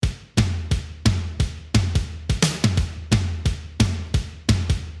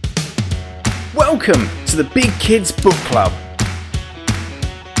Welcome to the Big Kids Book Club.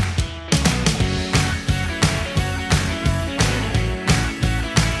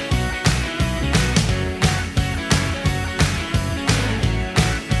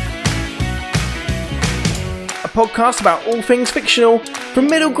 A podcast about all things fictional from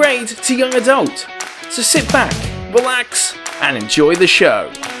middle grade to young adult. So sit back, relax, and enjoy the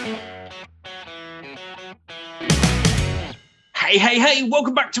show. Hey,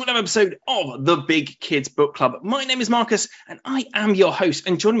 welcome back to another episode of the Big Kids Book Club. My name is Marcus and I am your host,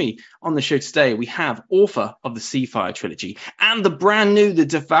 and joining me on the show today we have author of the Seafire trilogy and the brand new The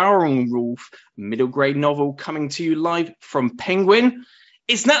Devouring Wolf middle grade novel coming to you live from Penguin.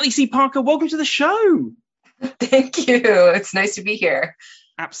 It's Natalie C. Parker. Welcome to the show. Thank you. It's nice to be here.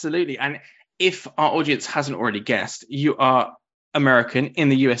 Absolutely. And if our audience hasn't already guessed, you are American in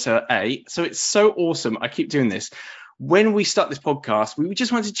the USA, so it's so awesome. I keep doing this. When we start this podcast, we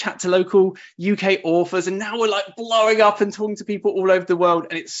just wanted to chat to local UK authors, and now we're like blowing up and talking to people all over the world,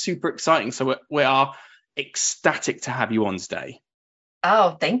 and it's super exciting. So we are ecstatic to have you on today.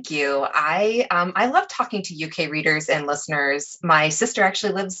 Oh, thank you. I love talking to UK readers and listeners. My sister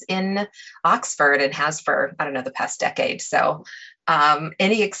actually lives in Oxford and has for, the past decade. So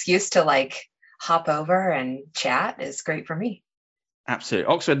any excuse to hop over and chat is great for me.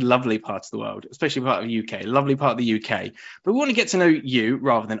 Absolutely. Oxford, lovely part of the world, especially part of the UK, lovely part of the UK. But we want to get to know you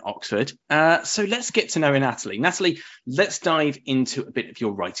rather than Oxford. So let's get to know Natalie. Natalie, let's dive into a bit of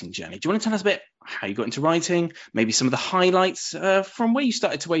your writing journey. Do you want to tell us a bit how you got into writing, maybe some of the highlights from where you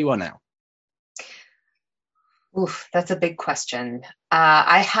started to where you are now? Oof, that's a big question.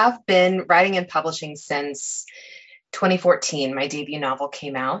 I have been writing and publishing since 2014. My debut novel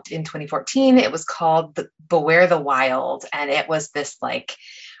came out in 2014. It was called Beware the Wild, and it was this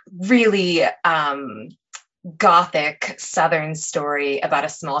really gothic southern story about a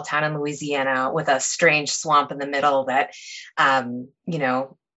small town in Louisiana with a strange swamp in the middle that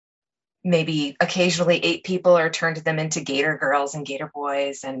maybe occasionally ate people or turned them into gator girls and gator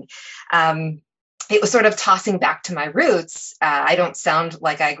boys, and it was sort of tossing back to my roots. I don't sound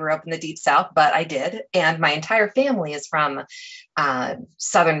like I grew up in the Deep South, but I did. And my entire family is from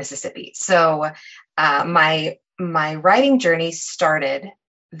Southern Mississippi. So my writing journey started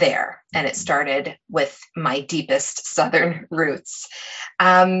there, and it started with my deepest Southern roots.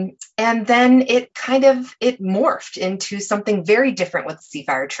 And then it morphed into something very different with the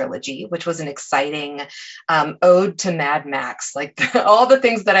Seafire trilogy, which was an exciting ode to Mad Max, all the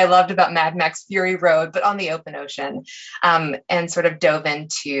things that I loved about Mad Max Fury Road, but on the open ocean, and sort of dove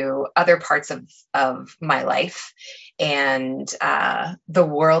into other parts of my life and the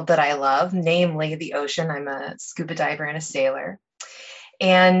world that I love, namely the ocean. I'm a scuba diver and a sailor.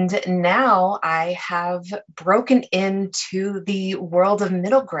 And now I have broken into the world of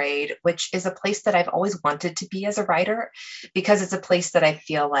middle grade, which is a place that I've always wanted to be as a writer, because it's a place that I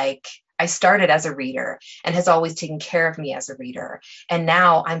feel like I started as a reader and has always taken care of me as a reader. And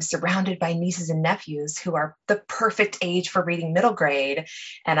now I'm surrounded by nieces and nephews who are the perfect age for reading middle grade.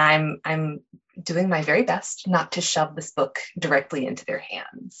 And I'm doing my very best not to shove this book directly into their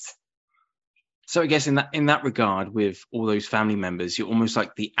hands. So I guess in that regard, with all those family members, you're almost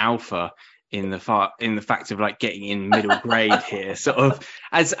like the alpha in the fact of getting in middle grade here, sort of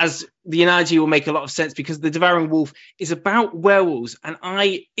as the analogy will make a lot of sense, because The Devouring Wolf is about werewolves, and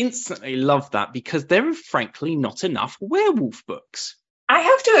I instantly love that because there are frankly not enough werewolf books. I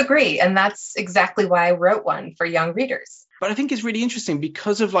have to agree, and that's exactly why I wrote one for young readers. But I think it's really interesting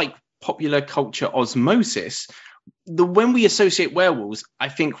because of popular culture osmosis. When we associate werewolves, I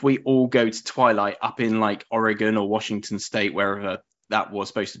think we all go to Twilight up in Oregon or Washington State, wherever that was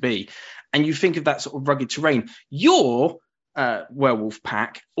supposed to be. And you think of that sort of rugged terrain. Your werewolf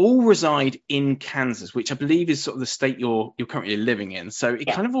pack all reside in Kansas, which I believe is sort of the state you're currently living in. So it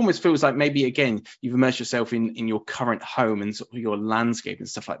kind of almost feels like maybe, again, you've immersed yourself in your current home and sort of your landscape and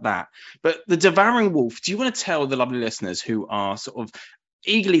stuff like that. But The Devouring Wolf, do you want to tell the lovely listeners who are sort of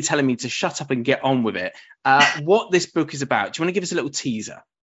eagerly telling me to shut up and get on with it, what this book is about? Do you want to give us a little teaser?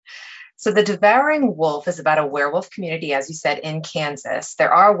 So The Devouring Wolf is about a werewolf community, as you said, in Kansas.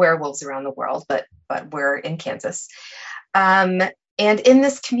 There are werewolves around the world, but we're in Kansas. And in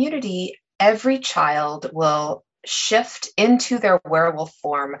this community, every child will shift into their werewolf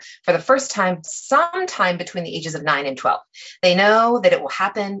form for the first time sometime between the ages of 9 and 12. They know that it will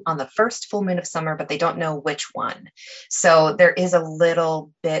happen on the first full moon of summer, but they don't know which one. So there is a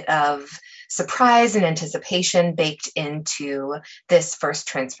little bit of surprise and anticipation baked into this first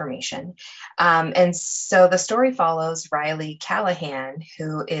transformation. And so the story follows Riley Callahan,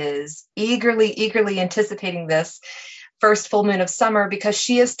 who is eagerly anticipating this first full moon of summer because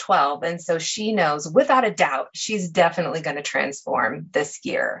she is 12. And so she knows without a doubt, she's definitely going to transform this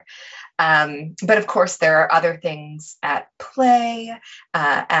year. But of course, there are other things at play.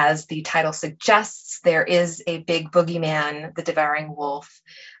 As the title suggests, there is a big boogeyman. The devouring wolf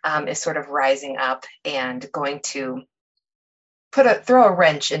is sort of rising up and going to throw a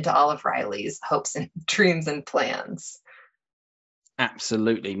wrench into all of Riley's hopes and dreams and plans.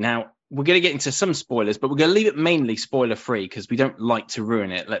 Absolutely. Now, we're going to get into some spoilers, but we're going to leave it mainly spoiler free because we don't like to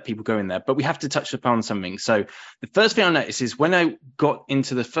ruin it, let people go in there. But we have to touch upon something. So the first thing I noticed is when I got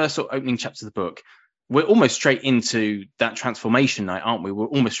into the first sort of opening chapter of the book, we're almost straight into that transformation night, aren't we? We're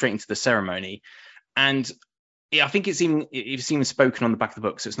almost straight into the ceremony. And I think it's even spoken on the back of the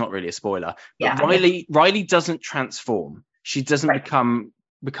book, so it's not really a spoiler. But yeah. Riley doesn't transform. She doesn't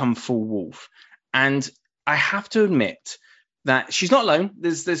become full wolf. And I have to admit that she's not alone.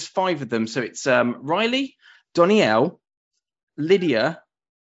 There's 5 of them. So it's Riley, Donielle, Lydia,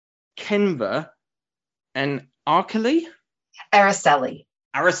 Kenva, and Arcely?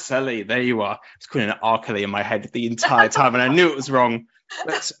 Araceli, there you are. I was calling it Arcely in my head the entire time, and I knew it was wrong.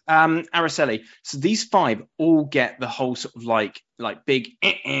 But Araceli. So these 5 all get the whole sort of like big,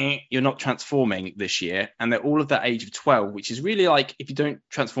 you're not transforming this year. And they're all of that age of 12, which is really like, if you don't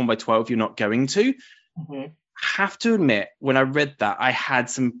transform by 12, you're not going to. Mm-hmm. Have to admit, when I read that, I had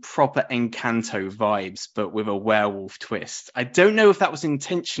some proper Encanto vibes, but with a werewolf twist. I don't know if that was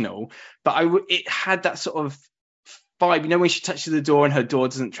intentional, but it had that sort of vibe. You know, when she touches the door and her door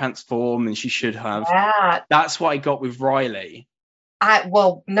doesn't transform, and she should have. Yeah. That's what I got with Riley.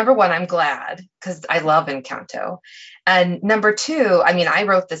 Well, number one, I'm glad because I love Encanto. And number 2, I mean, I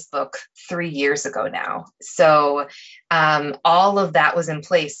wrote this book 3 years ago now. So all of that was in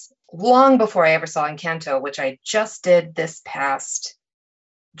place long before I ever saw Encanto, which I just did this past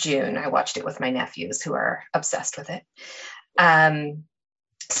June. I watched it with my nephews who are obsessed with it.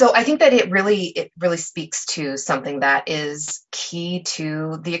 So I think that it really speaks to something that is key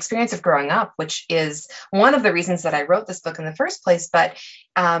to the experience of growing up, which is one of the reasons that I wrote this book in the first place. But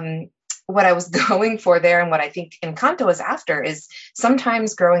what I was going for there and what I think Encanto is after is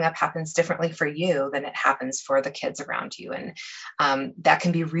sometimes growing up happens differently for you than it happens for the kids around you. And that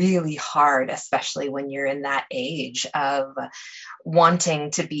can be really hard, especially when you're in that age of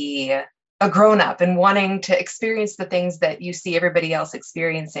wanting to be a grown-up and wanting to experience the things that you see everybody else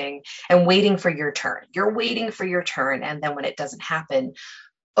experiencing and waiting for your turn. You're waiting for your turn. And then when it doesn't happen,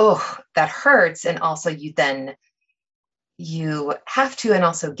 that hurts. And also you have to and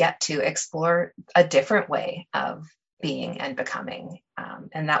also get to explore a different way of being and becoming.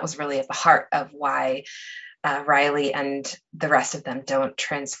 And that was really at the heart of why Riley and the rest of them don't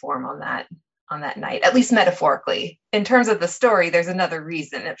transform on that night, at least metaphorically. In terms of the story, there's another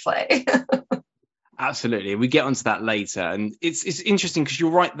reason at play. Absolutely. We get onto that later. And it's interesting because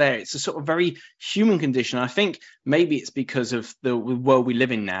you're right there. It's a sort of very human condition. I think maybe it's because of the world we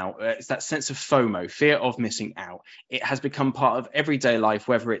live in now. It's that sense of FOMO, fear of missing out. It has become part of everyday life,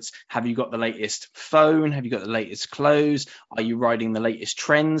 whether it's, have you got the latest phone? Have you got the latest clothes? Are you riding the latest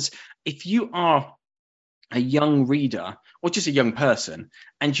trends? If you are a young reader or just a young person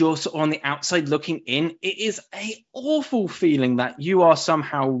and you're sort of on the outside looking in, it is an awful feeling that you are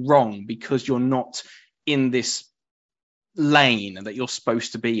somehow wrong because you're not in this lane that you're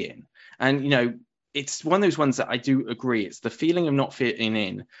supposed to be in. And, you know, it's one of those ones that I do agree. It's the feeling of not fitting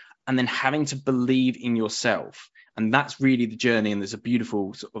in and then having to believe in yourself. And that's really the journey. And there's a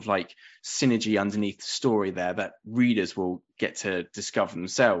beautiful sort of like synergy underneath the story there that readers will get to discover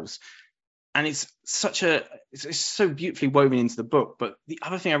themselves. And it's so beautifully woven into the book. But the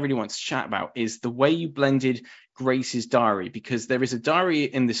other thing I really want to chat about is the way you blended Grace's diary, because there is a diary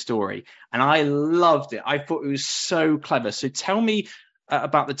in this story and I loved it. I thought it was so clever. So tell me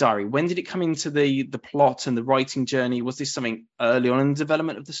about the diary. When did it come into the plot and the writing journey? Was this something early on in the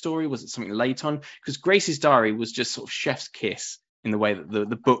development of the story? Was it something late on? Because Grace's diary was just sort of chef's kiss in the way that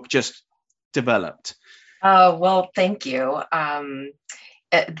the book just developed. Oh, well, thank you.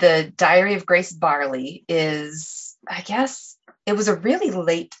 The Diary of Grace Barley is, I guess, it was a really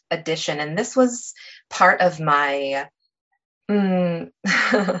late addition. And this was part of my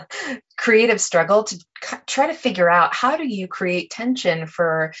creative struggle to try to figure out how do you create tension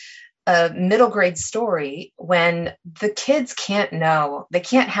for a middle grade story when the kids can't know, they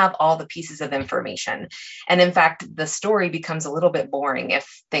can't have all the pieces of information. And in fact, the story becomes a little bit boring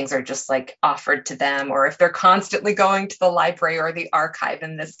if things are just like offered to them, or if they're constantly going to the library or the archive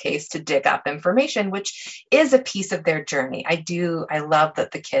in this case to dig up information, which is a piece of their journey. I love that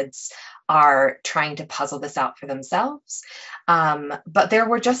the kids are trying to puzzle this out for themselves. But there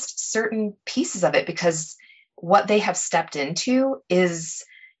were just certain pieces of it because what they have stepped into has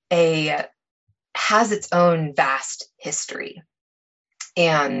its own vast history,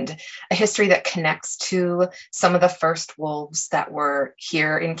 and a history that connects to some of the first wolves that were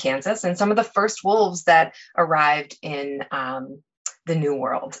here in Kansas and some of the first wolves that arrived in the New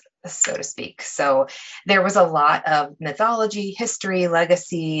World, so to speak. So there was a lot of mythology, history,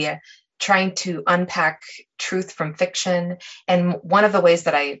 legacy, trying to unpack truth from fiction. And one of the ways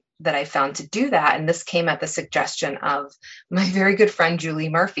that I found to do that, and this came at the suggestion of my very good friend Julie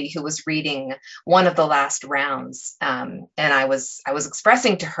Murphy, who was reading one of the last rounds, and I was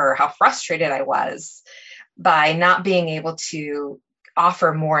expressing to her how frustrated I was by not being able to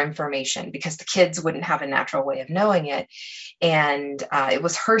offer more information because the kids wouldn't have a natural way of knowing it. And it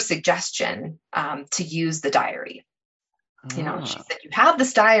was her suggestion to use the diary. You know, she said, you have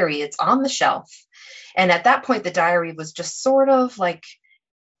this diary, it's on the shelf. And at that point, the diary was just sort of like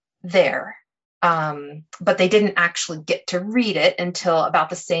there. But they didn't actually get to read it until about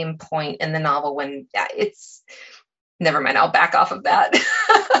the same point in the novel when never mind, I'll back off of that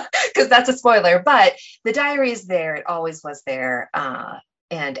because that's a spoiler. But the diary is there. It always was there.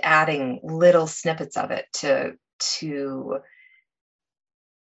 And adding little snippets of it to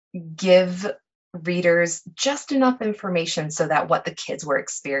give readers just enough information so that what the kids were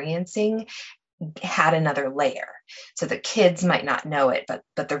experiencing had another layer. So the kids might not know it, but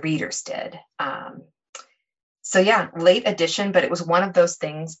the readers did. So yeah, late edition, but it was one of those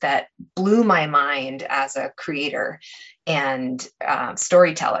things that blew my mind as a creator and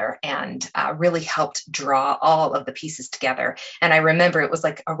storyteller, and really helped draw all of the pieces together. And I remember it was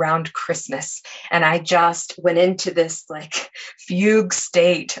like around Christmas, and I just went into this like fugue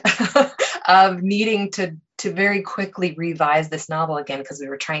state of needing to very quickly revise this novel again, because we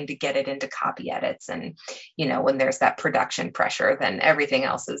were trying to get it into copy edits. And, you know, when there's that production pressure, then everything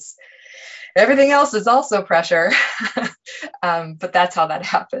else is also pressure. But that's how that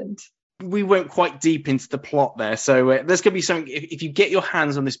happened. We went quite deep into the plot there. So there's going to be something, if you get your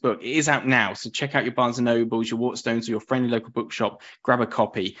hands on this book, it is out now. So check out your Barnes & Nobles, your Waterstones, or your friendly local bookshop, grab a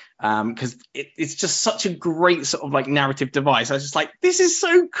copy. Because it's just such a great sort of like narrative device. I was just like, this is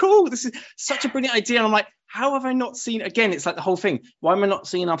so cool. This is such a brilliant idea. And I'm like, how have I not seen, again, it's like the whole thing. Why am I not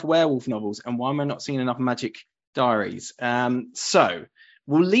seeing enough werewolf novels? And why am I not seeing enough magic diaries? So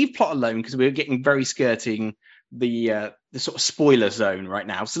we'll leave plot alone because we're getting very skirting the sort of spoiler zone right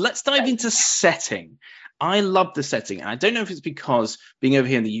now. So let's dive into setting. I love the setting. And I don't know if it's because being over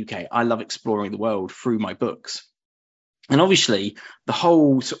here in the UK, I love exploring the world through my books. And obviously the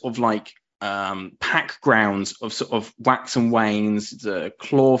whole sort of like pack grounds of sort of Wax and Wayne's, the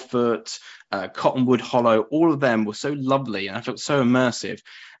Clawfoot, Cottonwood Hollow, all of them were so lovely. And I felt so immersive.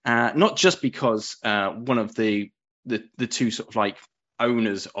 Not just because one of the two sort of like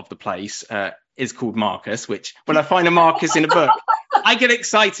owners of the place is called Marcus, which when I find a Marcus in a book, I get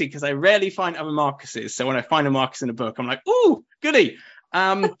excited because I rarely find other Marcuses. So when I find a Marcus in a book, I'm like, ooh, goody.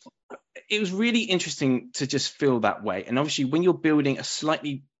 It was really interesting to just feel that way. And obviously when you're building a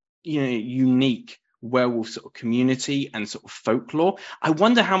slightly, unique werewolf sort of community and sort of folklore, I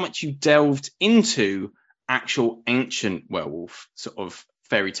wonder how much you delved into actual ancient werewolf sort of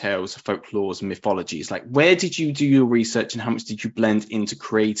fairy tales, folklores, mythologies. Like, where did you do your research and how much did you blend into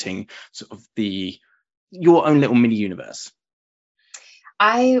creating sort of your own little mini universe?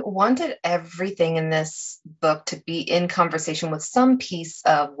 I wanted everything in this book to be in conversation with some piece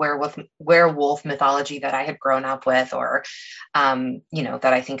of werewolf mythology that I had grown up with, or, that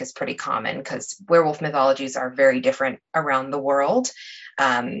I think is pretty common, because werewolf mythologies are very different around the world.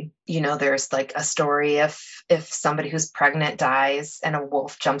 There's like a story if somebody who's pregnant dies and a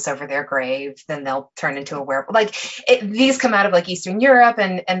wolf jumps over their grave, then they'll turn into a werewolf. Like these come out of like Eastern Europe,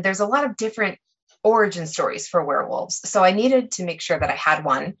 and there's a lot of different origin stories for werewolves. So I needed to make sure that I had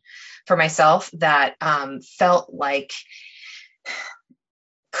one for myself that felt like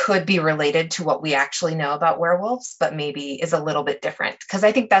could be related to what we actually know about werewolves, but maybe is a little bit different. Because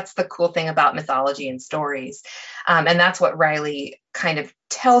I think that's the cool thing about mythology and stories. And that's what Riley kind of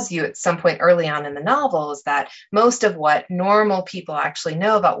tells you at some point early on in the novel, is that most of what normal people actually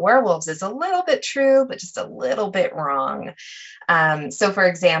know about werewolves is a little bit true, but just a little bit wrong. So for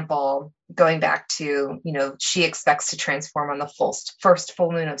example, going back to, she expects to transform on the first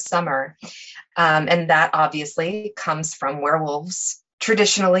full moon of summer. And that obviously comes from werewolves.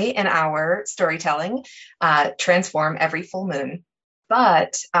 Traditionally in our storytelling, transform every full moon.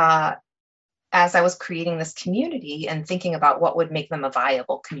 But as I was creating this community and thinking about what would make them a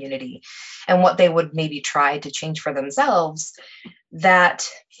viable community and what they would maybe try to change for themselves, that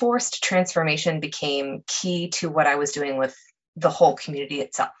forced transformation became key to what I was doing with the whole community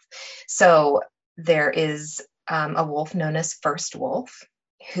itself. So there is a wolf known as First Wolf,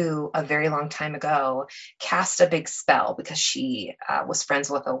 who a very long time ago cast a big spell because she was friends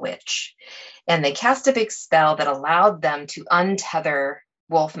with a witch. And they cast a big spell that allowed them to untether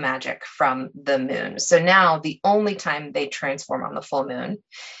wolf magic from the moon. So now the only time they transform on the full moon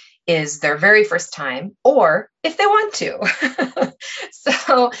is their very first time, or if they want to.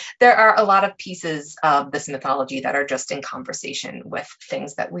 So there are a lot of pieces of this mythology that are just in conversation with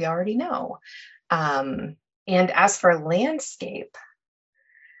things that we already know. And as for landscape,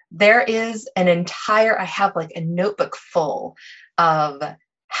 there is an entire, I have like a notebook full of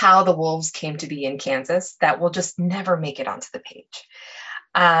how the wolves came to be in Kansas that will just never make it onto the page.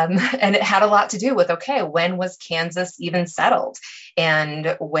 And it had a lot to do with, okay, when was Kansas even settled?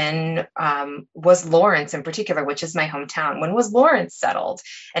 And when was Lawrence in particular, which is my hometown, when was Lawrence settled?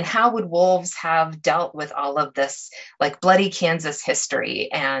 And how would wolves have dealt with all of this like bloody Kansas history?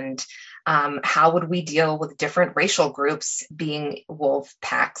 And how would we deal with different racial groups being wolf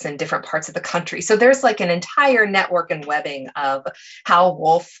packs in different parts of the country? So there's like an entire network and webbing of how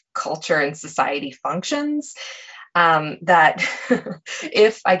wolf culture and society functions. That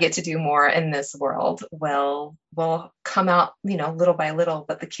if I get to do more in this world, will come out, little by little.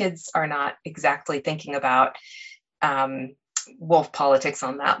 But the kids are not exactly thinking about wolf politics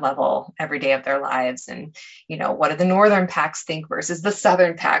on that level every day of their lives. And, what do the northern packs think versus the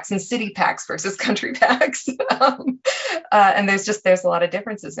southern packs, and city packs versus country packs? And there's a lot of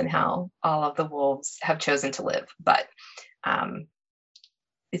differences in how all of the wolves have chosen to live. But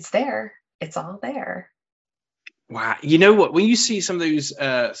it's there. It's all there. Wow. You know what? When you see some of those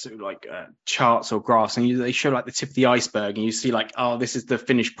sort of like charts or graphs, and they show like the tip of the iceberg, and you see like, oh, this is the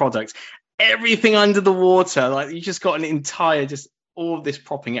finished product, everything under the water, like you just got an entire, just all of this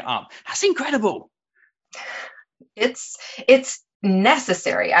propping it up. That's incredible. It's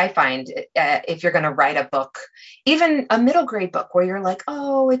necessary, I find, if you're going to write a book, even a middle grade book where you're like,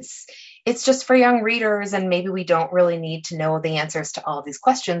 oh, it's just for young readers, and maybe we don't really need to know the answers to all of these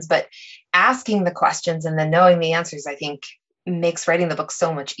questions, but asking the questions and then knowing the answers, I think, makes writing the book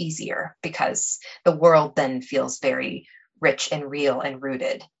so much easier, because the world then feels very rich and real and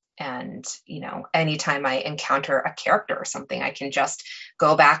rooted. And, anytime I encounter a character or something, I can just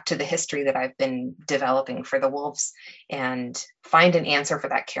go back to the history that I've been developing for the wolves and find an answer for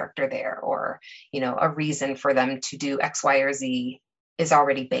that character there, or, a reason for them to do X, Y, or Z is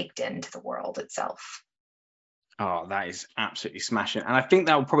already baked into the world itself. Oh, that is absolutely smashing. And I think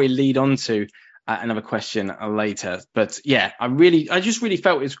that will probably lead on to another question later. But yeah, I just really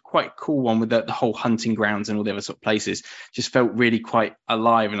felt it was quite a cool one with the whole hunting grounds and all the other sort of places. Just felt really quite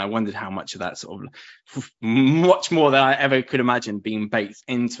alive. And I wondered how much of that sort of, much more than I ever could imagine, being baked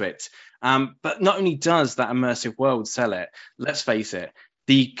into it. But not only does that immersive world sell it, let's face it,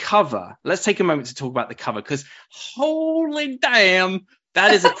 the cover, let's take a moment to talk about the cover, because holy damn,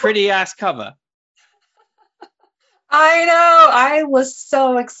 that is a pretty ass cover. I know. I was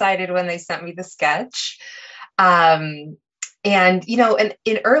so excited when they sent me the sketch. And,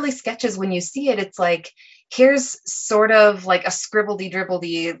 in early sketches, when you see it, it's like, here's sort of like a scribbledy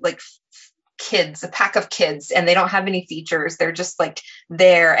dribbledy, like kids, a pack of kids, and they don't have any features. They're just like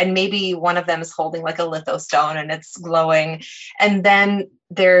there. And maybe one of them is holding like a lithostone and it's glowing. And then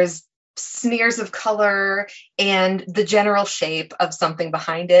there's smears of color and the general shape of something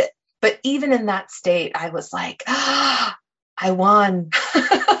behind it. But even in that state, I was like, I won.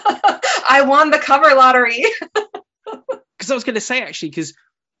 I won the cover lottery. Because I was going to say, actually, because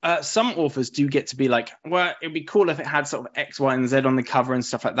some authors do get to be like, well, it'd be cool if it had sort of X, Y, and Z on the cover and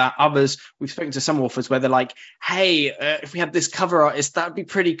stuff like that. Others, we've spoken to some authors where they're like, hey, if we had this cover artist, that'd be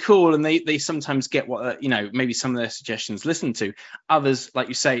pretty cool. And they sometimes get what, maybe some of their suggestions listened to. Others, like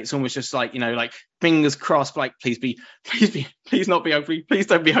you say, it's almost just like, like fingers crossed, like, please not be ugly. Please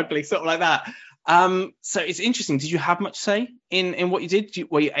don't be ugly. Sort of like that. So it's interesting. Did you have much say in what you did?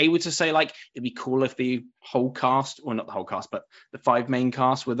 Were you able to say, like, it'd be cool if the whole cast, or not the whole cast, but the 5 main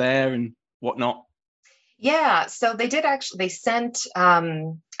cast were there and whatnot? Yeah, so they sent,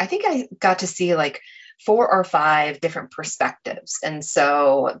 I think I got to see like 4 or 5 different perspectives. And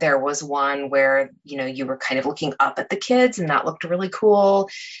so there was one where, you were kind of looking up at the kids, and that looked really cool.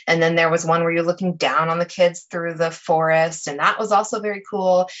 And then there was one where you're looking down on the kids through the forest, and that was also very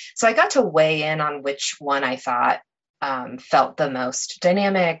cool. So I got to weigh in on which one I thought felt the most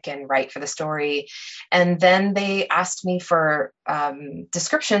dynamic and right for the story. And then they asked me for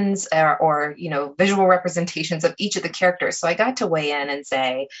descriptions or visual representations of each of the characters. So I got to weigh in and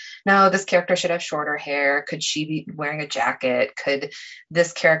say, no, this character should have shorter hair. Could she be wearing a jacket? Could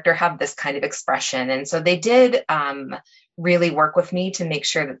this character have this kind of expression? And so they did really work with me to make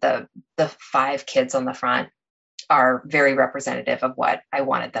sure that the 5 kids on the front are very representative of what I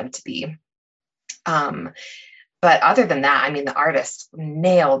wanted them to be. But other than that, I mean, the artist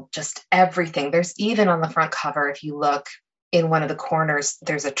nailed just everything. There's even on the front cover, if you look in one of the corners,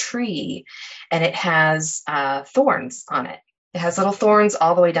 there's a tree and it has thorns on it. It has little thorns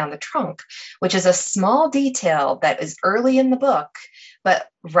all the way down the trunk, which is a small detail that is early in the book. But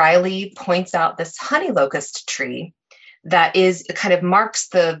Riley points out this honey locust tree that is kind of marks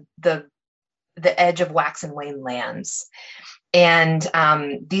the edge of Wax and Wayne lands. And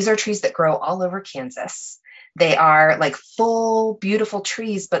these are trees that grow all over Kansas. They are like full, beautiful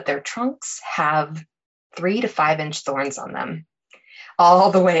trees, but their trunks have 3 to 5 inch thorns on them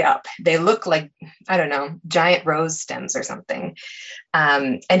all the way up. They look like, I don't know, giant rose stems or something.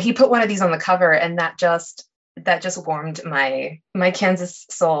 And he put one of these on the cover, and that just warmed my Kansas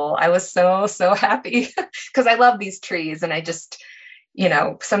soul. I was so happy because I love these trees, and I just,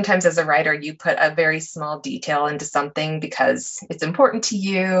 sometimes as a writer, you put a very small detail into something because it's important to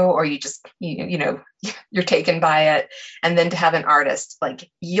you, or you just, you're taken by it. And then to have an artist like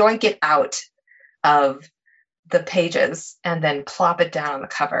yoink it out of the pages and then plop it down on the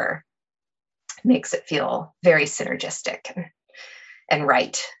cover makes it feel very synergistic and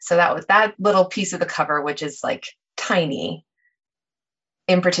right. So that was that little piece of the cover, which is like tiny,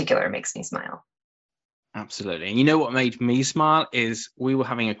 in particular, makes me smile. Absolutely. And you know what made me smile is we were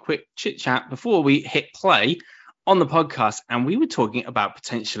having a quick chit chat before we hit play on the podcast, and we were talking about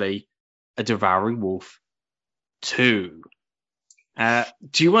potentially a Devouring Wolf 2.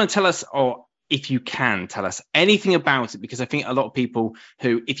 Do you want to tell us, or if you can tell us anything about it? Because I think a lot of people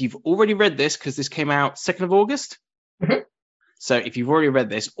who, if you've already read this, because this came out 2nd of August. Mm-hmm. So if you've already read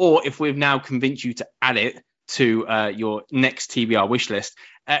this, or if we've now convinced you to add it to your next TBR wish list,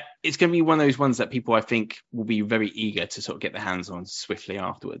 it's going to be one of those ones that people, I think, will be very eager to sort of get their hands on swiftly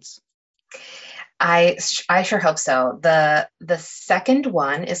afterwards. I sure hope so. The second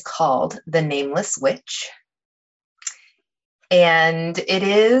one is called The Nameless Witch. And it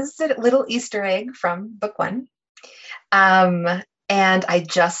is a little Easter egg from book 1. And I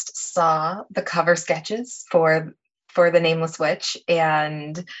just saw the cover sketches for The Nameless Witch,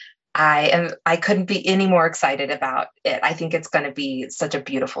 and I couldn't be any more excited about it. I think it's going to be such a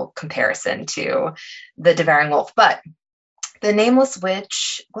beautiful comparison to The Devouring Wolf. But The Nameless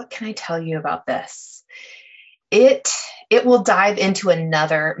Witch, what can I tell you about this? It will dive into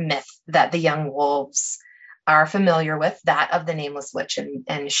another myth that the young wolves are familiar with, that of the Nameless Witch.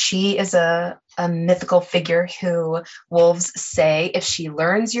 And she is a mythical figure who wolves say if she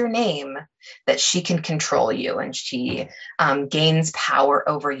learns your name, that she can control you, and she gains power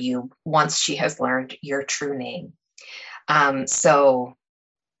over you once she has learned your true name. So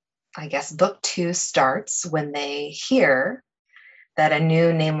I guess book 2 starts when they hear that a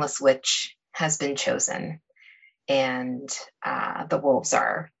new Nameless Witch has been chosen, and the wolves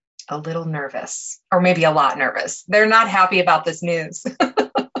are a little nervous, or maybe a lot nervous. They're not happy about this news.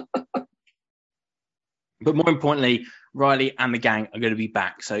 But more importantly, Riley and the gang are going to be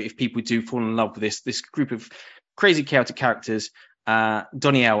back. So if people do fall in love with this group of crazy, chaotic characters,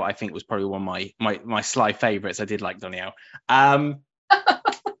 Donielle, I think, was probably one of my sly favorites. I did like Donielle.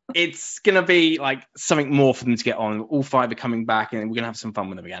 It's going to be like something more for them to get on. All 5 are coming back, and we're going to have some fun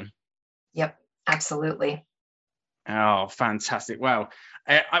with them again. Yep, absolutely. Oh, fantastic. Well,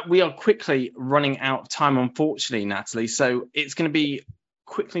 we are quickly running out of time, unfortunately, Natalie. So it's going to be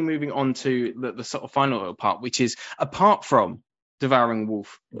quickly moving on to the sort of final part, which is, apart from Devouring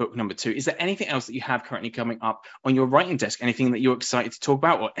Wolf book number 2, is there anything else that you have currently coming up on your writing desk? Anything that you're excited to talk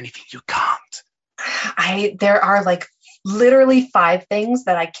about, or anything you can't? There are like literally 5 things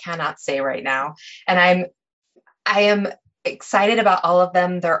that I cannot say right now. And I am excited about all of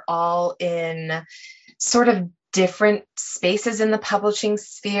them. They're all in sort of different spaces in the publishing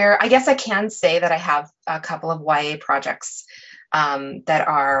sphere. I guess I can say that I have a couple of YA projects that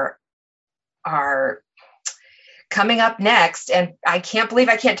are coming up next, and I can't believe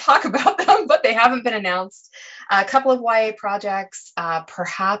I can't talk about them, but they haven't been announced. A couple of YA projects,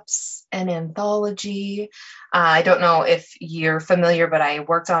 perhaps an anthology. I don't know if you're familiar, but I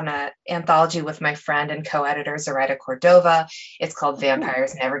worked on an anthology with my friend and co-editor Zoraida Cordova. It's called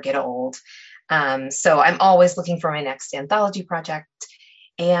Vampires Never Get Old. So I'm always looking for my next anthology project.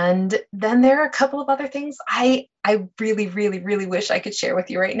 And then there are a couple of other things I really, really, really wish I could share with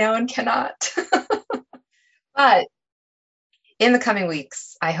you right now and cannot. But in the coming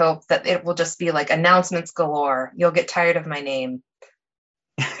weeks, I hope that it will just be like announcements galore. You'll get tired of my name.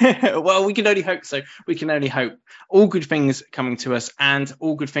 Well, we can only hope so. We can only hope. All good things coming to us, and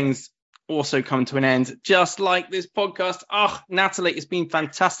all good things also come to an end, just like this podcast. Natalie, it's been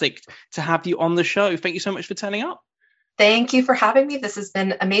fantastic to have you on the show. Thank you so much for turning up. Thank you for having me. This has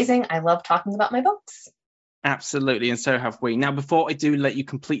been amazing. I love talking about my books. Absolutely, and so have we. Now, before I do let you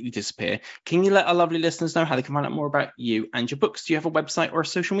completely disappear, can you let our lovely listeners know how they can find out more about you and your books? Do you have a website or a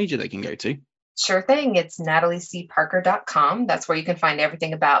social media they can go to? Sure thing. It's nataliecparker.com. That's where you can find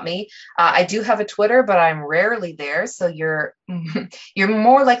everything about me. I do have a Twitter, but I'm rarely there. So you're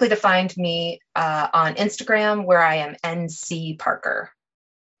more likely to find me on Instagram, where I am NC Parker.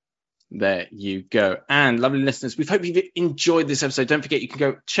 There you go. And lovely listeners, we hope you've enjoyed this episode. Don't forget, you can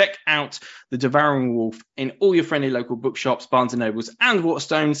go check out The Devouring Wolf in all your friendly local bookshops, Barnes & Nobles and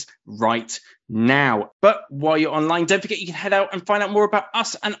Waterstones right now. But while you're online, don't forget you can head out and find out more about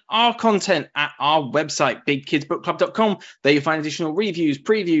us and our content at our website, bigkidsbookclub.com. There you'll find additional reviews,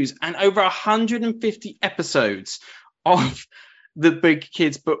 previews, and over 150 episodes of the Big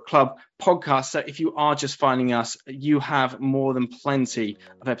Kids Book Club podcast. So if you are just finding us, you have more than plenty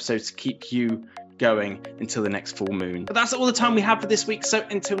of episodes to keep you going until the next full moon. But that's all the time we have for this week. So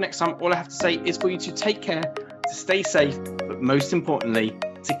until next time, all I have to say is for you to take care, to stay safe, but most importantly,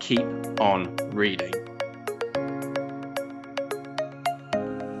 to keep on reading.